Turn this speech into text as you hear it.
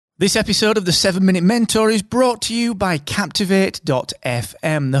This episode of the 7 Minute Mentor is brought to you by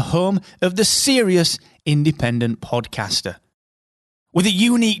Captivate.fm, the home of the serious independent podcaster. With a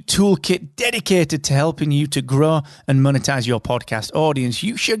unique toolkit dedicated to helping you to grow and monetize your podcast audience,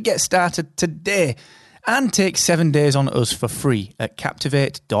 you should get started today and take 7 days on us for free at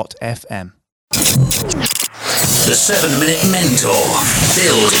Captivate.fm. The 7 Minute Mentor.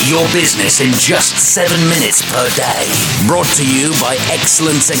 Build your business in just 7 minutes per day. Brought to you by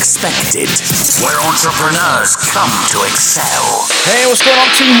Excellence Expected, where entrepreneurs come to excel. Hey, what's going on,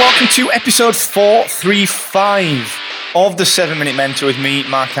 team? Welcome to episode 435 of the 7 Minute Mentor with me,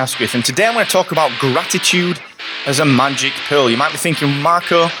 Mark Asquith. And today I'm going to talk about gratitude as a magic pill. You might be thinking,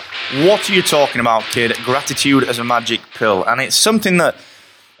 Marco, what are you talking about, kid? Gratitude as a magic pill. And it's something that,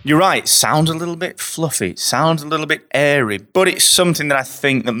 you're right, sounds a little bit fluffy, sounds a little bit airy, but it's something that I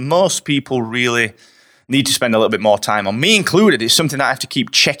think that most people really need to spend a little bit more time on, me included. It's something that I have to keep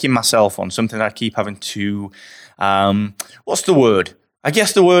checking myself on, something that I keep having to, what's the word? I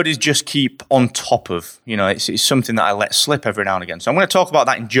guess the word is just keep on top of. You know, it's something that I let slip every now and again. So I'm going to talk about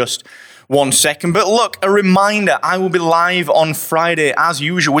that in just 1 second. But look, a reminder, I will be live on Friday as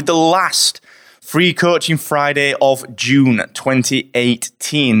usual with the last Free Coaching Friday of June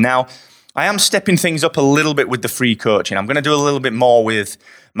 2018. Now, I am stepping things up a little bit with the free coaching. I'm going to do a little bit more with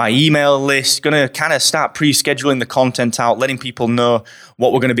my email list, going to kind of start pre-scheduling the content out, letting people know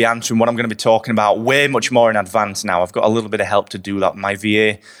what we're going to be answering, what I'm going to be talking about way much more in advance now. I've got a little bit of help to do that. My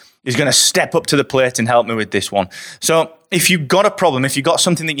VA is going to step up to the plate and help me with this one. So if you've got a problem, if you've got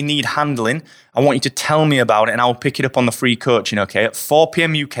something that you need handling, I want you to tell me about it and I'll pick it up on the free coaching, okay? At 4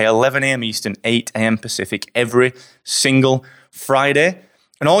 p.m. UK, 11 a.m. Eastern, 8 a.m. Pacific, every single Friday.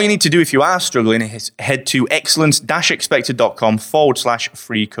 And all you need to do if you are struggling is head to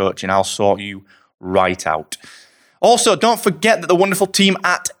excellence-expected.com/free coaching. I'll sort you right out. Also, don't forget that the wonderful team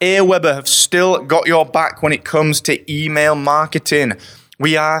at Aweber have still got your back when it comes to email marketing.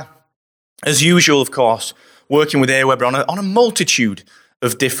 We are, as usual, of course, working with Aweber on a multitude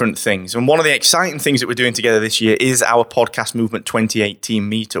of different things. And one of the exciting things that we're doing together this year is our Podcast Movement 2018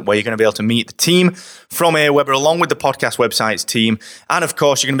 meetup, where you're going to be able to meet the team from Aweber along with the Podcast Websites team. And of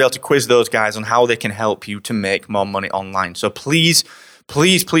course, you're going to be able to quiz those guys on how they can help you to make more money online. So please,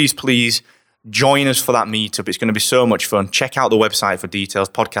 please, please, please join us for that meetup. It's going to be so much fun. Check out the website for details,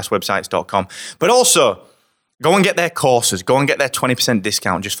 podcastwebsites.com. But also, go and get their courses. Go and get their 20%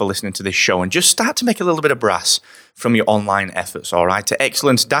 discount just for listening to this show and just start to make a little bit of brass from your online efforts, all right? To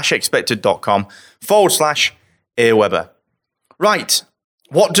excellence-expected.com/Aweber. Right.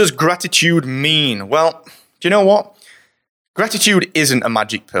 What does gratitude mean? Well, do you know what? Gratitude isn't a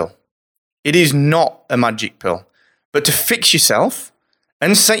magic pill. It is not a magic pill. But to fix yourself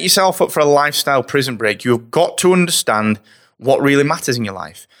and set yourself up for a lifestyle prison break, you've got to understand what really matters in your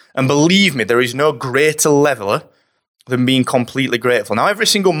life. And believe me, there is no greater leveler than being completely grateful. Now, every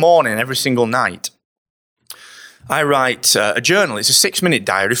single morning, every single night, I write a journal. It's a 6-minute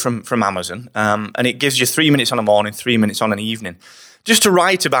diary from Amazon, and it gives you 3 minutes on a morning, 3 minutes on an evening, just to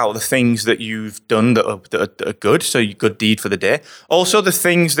write about the things that you've done that are good, so your good deed for the day. Also, the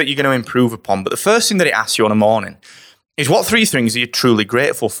things that you're going to improve upon. But the first thing that it asks you on a morning is what 3 things are you truly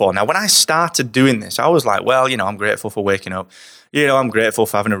grateful for? Now, when I started doing this, I was like, well, I'm grateful for waking up. I'm grateful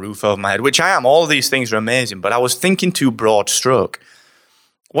for having a roof over my head, which I am. All of these things are amazing, but I was thinking too broad stroke.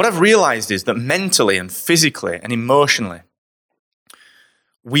 What I've realized is that mentally and physically and emotionally,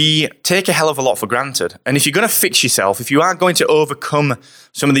 we take a hell of a lot for granted. And if you're going to fix yourself, if you are going to overcome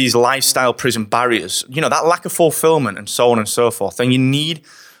some of these lifestyle prison barriers, that lack of fulfillment and so on and so forth, then you need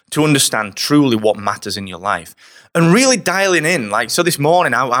to understand truly what matters in your life. And really dialing in. So this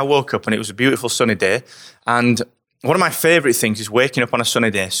morning, I woke up and it was a beautiful sunny day. And one of my favorite things is waking up on a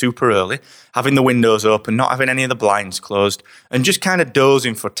sunny day super early, having the windows open, not having any of the blinds closed, and just kind of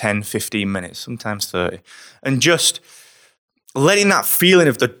dozing for 10, 15 minutes, sometimes 30. And just letting that feeling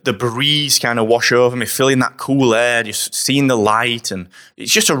of the breeze kind of wash over me, feeling that cool air, just seeing the light. And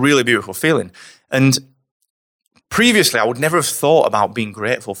it's just a really beautiful feeling. And previously, I would never have thought about being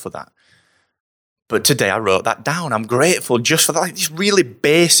grateful for that. But today I wrote that down. I'm grateful just for that, this really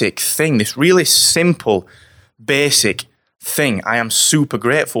basic thing, this really simple basic thing I am super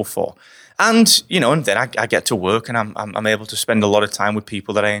grateful for. And, and then I get to work and I'm able to spend a lot of time with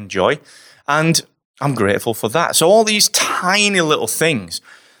people that I enjoy. And I'm grateful for that. So all these tiny little things,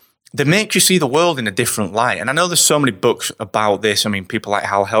 they make you see the world in a different light. And I know there's so many books about this. I mean, people like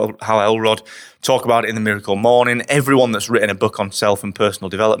Hal Elrod talk about it in The Miracle Morning. Everyone that's written a book on self and personal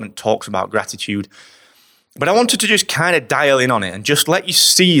development talks about gratitude. But I wanted to just kind of dial in on it and just let you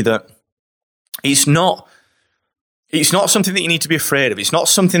see that it's not It's not something that you need to be afraid of. It's not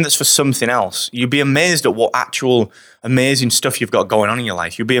something that's for something else. You'd be amazed at what actual amazing stuff you've got going on in your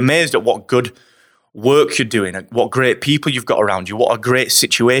life. You'd be amazed at what good work you're doing, at what great people you've got around you, what a great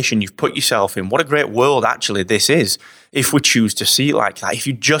situation you've put yourself in, what a great world actually this is, if we choose to see it like that. If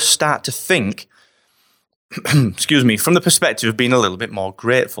you just start to think, excuse me, from the perspective of being a little bit more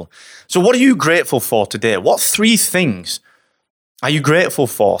grateful. So what are you grateful for today? What 3 things are you grateful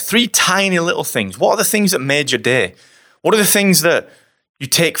for? 3 tiny little things. What are the things that made your day? What are the things that you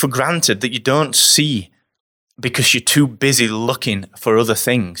take for granted that you don't see because you're too busy looking for other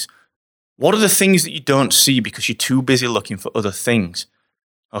things? What are the things that you don't see because you're too busy looking for other things?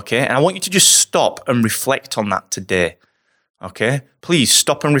 Okay, and I want you to just stop and reflect on that today. Okay, please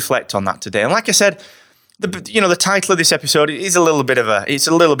stop and reflect on that today. And like I said, the title of this episode is a little bit of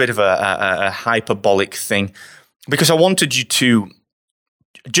a hyperbolic thing, because I wanted you to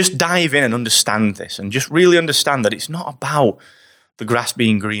just dive in and understand this, and just really understand that it's not about the grass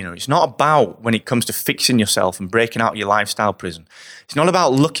being greener. It's not about when it comes to fixing yourself and breaking out of your lifestyle prison. It's not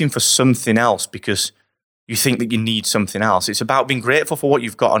about looking for something else because you think that you need something else. It's about being grateful for what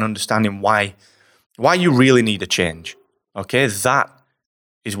you've got and understanding why you really need a change. Okay, that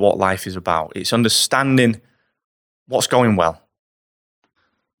is what life is about. It's understanding what's going well.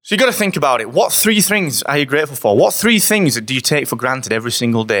 So you got to think about it. What 3 things are you grateful for? What 3 things do you take for granted every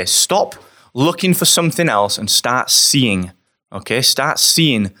single day? Stop looking for something else and start seeing. Okay, start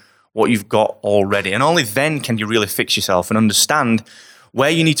seeing what you've got already. And only then can you really fix yourself and understand where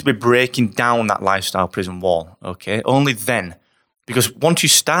you need to be breaking down that lifestyle prison wall. Okay, only then. Because once you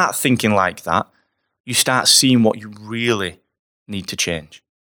start thinking like that, you start seeing what you really need to change.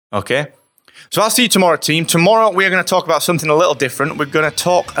 Okay? So I'll see you tomorrow, team. Tomorrow we're going to talk about something a little different. We're going to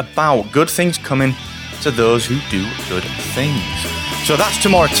talk about good things coming to those who do good things. So that's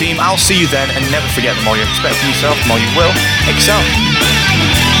tomorrow, team. I'll see you then, and never forget, the more you expect from yourself, the more you will excel.